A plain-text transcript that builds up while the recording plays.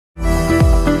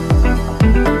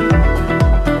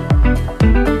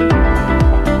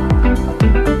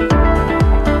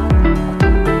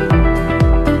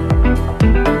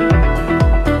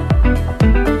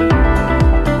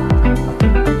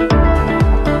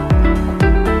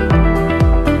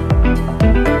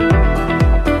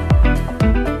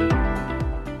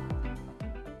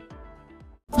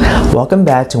Welcome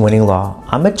back to Winning Law.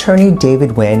 I'm attorney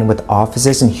David Nguyen with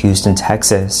offices in Houston,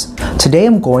 Texas. Today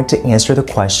I'm going to answer the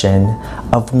question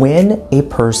of when a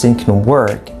person can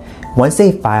work once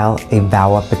they file a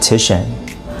VAWA petition.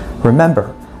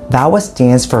 Remember, VAWA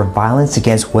stands for Violence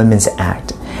Against Women's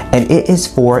Act, and it is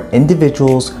for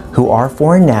individuals who are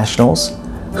foreign nationals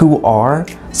who are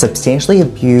substantially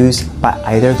abused by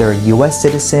either their U.S.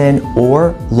 citizen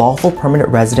or lawful permanent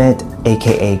resident,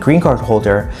 aka green card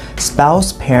holder,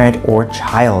 spouse, parent, or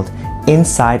child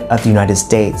inside of the United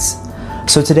States.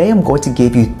 So today I'm going to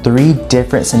give you 3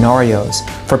 different scenarios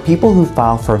for people who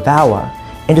file for VAWA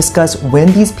and discuss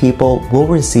when these people will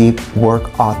receive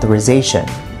work authorization.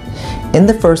 In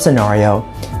the first scenario,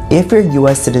 if your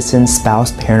U.S. citizen,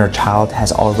 spouse, parent, or child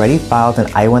has already filed an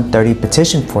I-130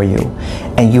 petition for you,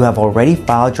 and you have already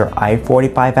filed your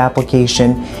I-45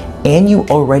 application, and you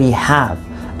already have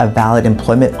a valid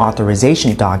employment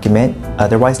authorization document,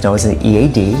 otherwise known as an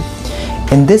EAD,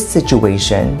 in this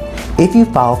situation, if you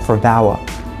file for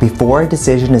VAWA before a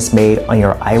decision is made on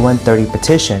your I-130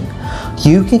 petition,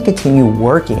 you can continue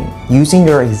working using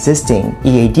your existing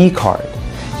EAD card.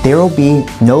 There will be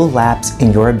no lapse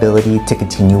in your ability to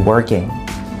continue working.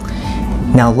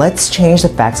 Now let's change the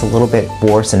facts a little bit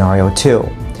for scenario 2.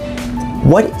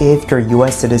 What if your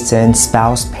U.S. citizen,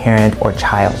 spouse, parent, or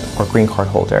child, or green card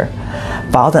holder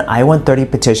filed an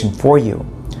I-130 petition for you?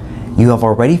 You have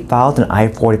already filed an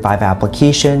I-45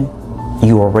 application,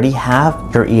 you already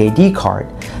have your EAD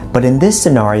card, but in this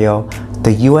scenario,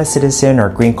 the U.S. citizen or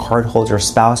green card holder,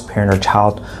 spouse, parent, or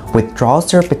child withdraws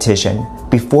their petition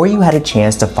before you had a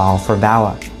chance to file for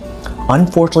VAWA.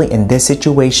 Unfortunately, in this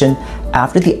situation,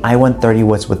 after the I-130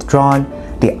 was withdrawn,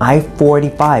 the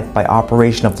I-485 by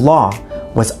operation of law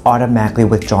was automatically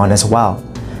withdrawn as well.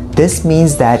 This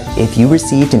means that if you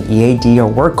received an EAD or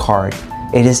work card,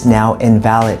 it is now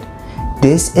invalid.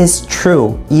 This is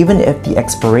true even if the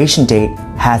expiration date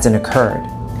hasn't occurred.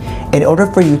 In order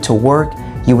for you to work,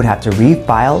 you would have to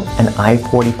refile an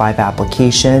I-45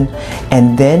 application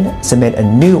and then submit a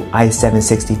new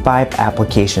I-765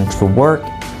 application for work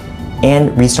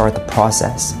and restart the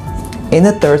process. In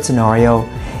the third scenario,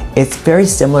 it's very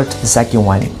similar to the second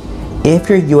one. If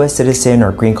your U.S. citizen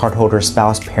or green card holder,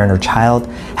 spouse, parent, or child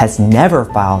has never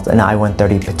filed an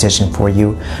I-130 petition for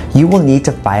you, you will need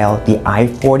to file the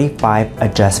I-45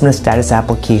 adjustment of status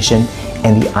application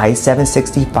and the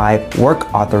I-765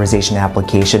 work authorization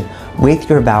application with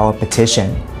your VAWA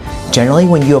petition. Generally,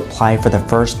 when you apply for the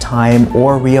first time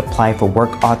or reapply for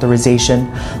work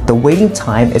authorization, the waiting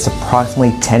time is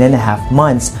approximately 10.5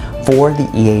 months for the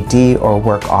EAD or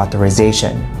work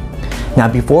authorization. Now,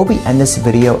 before we end this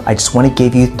video, I just want to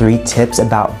give you 3 tips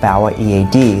about VAWA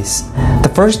EADs. The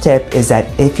first tip is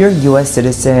that if your U.S.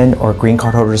 citizen or green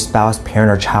card holder, spouse,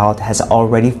 parent, or child has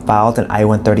already filed an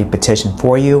I-130 petition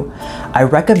for you, I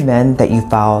recommend that you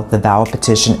file the VAWA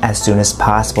petition as soon as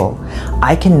possible.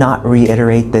 I cannot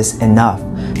reiterate this enough.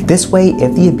 This way,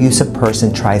 if the abusive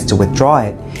person tries to withdraw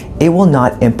it, it will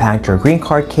not impact your green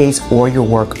card case or your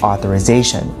work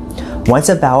authorization. Once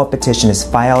a VAWA petition is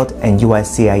filed and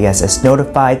USCIS is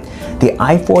notified, the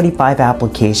I-45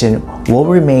 application will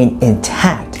remain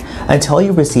intact until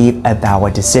you receive a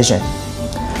VAWA decision.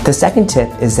 The second tip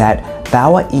is that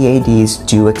VAWA EADs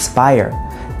do expire.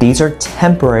 These are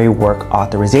temporary work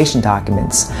authorization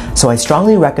documents, so I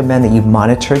strongly recommend that you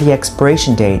monitor the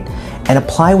expiration date and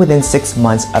apply within 6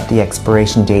 months of the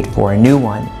expiration date for a new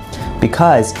one.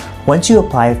 Because once you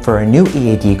apply for a new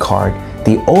EAD card,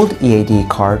 the old EAD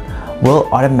card will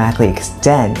automatically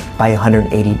extend by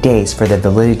 180 days for the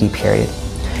validity period.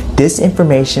 This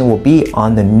information will be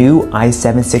on the new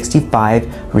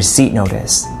I-765 receipt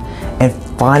notice. And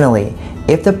finally,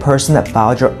 if the person that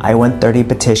filed your I-130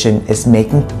 petition is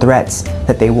making threats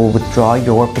that they will withdraw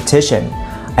your petition,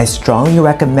 I strongly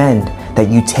recommend that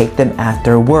you take them at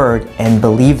their word and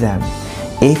believe them.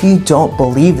 If you don't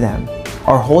believe them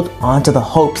or hold on to the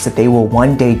hopes that they will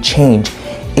one day change,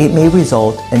 it may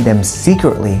result in them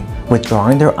secretly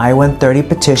withdrawing their I-130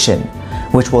 petition,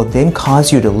 which will then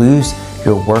cause you to lose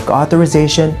your work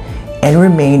authorization and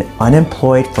remain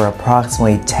unemployed for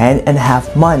approximately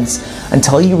 10.5 months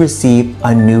until you receive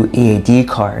a new EAD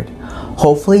card.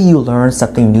 Hopefully you learned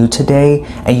something new today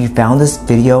and you found this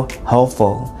video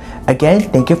helpful. Again,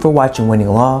 thank you for watching Winning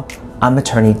Law. I'm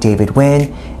attorney David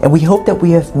Nguyen, and we hope that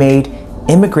we have made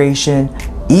immigration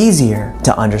easier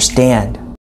to understand.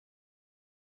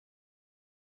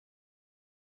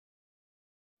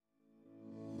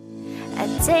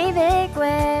 At David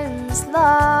Nguyen's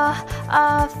Law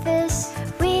Office,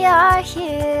 we are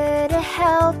here to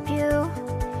help you.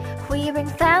 We bring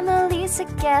families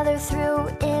together through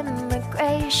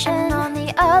immigration. And on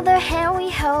the other hand, we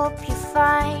help you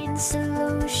find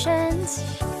solutions.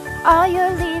 All your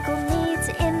legal needs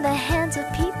in the hands of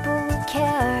people who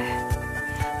care,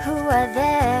 who are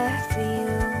there for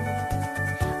you.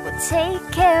 We'll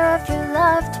take care of your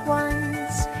loved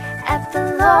ones at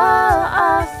the law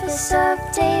office of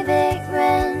David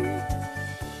Nguyen.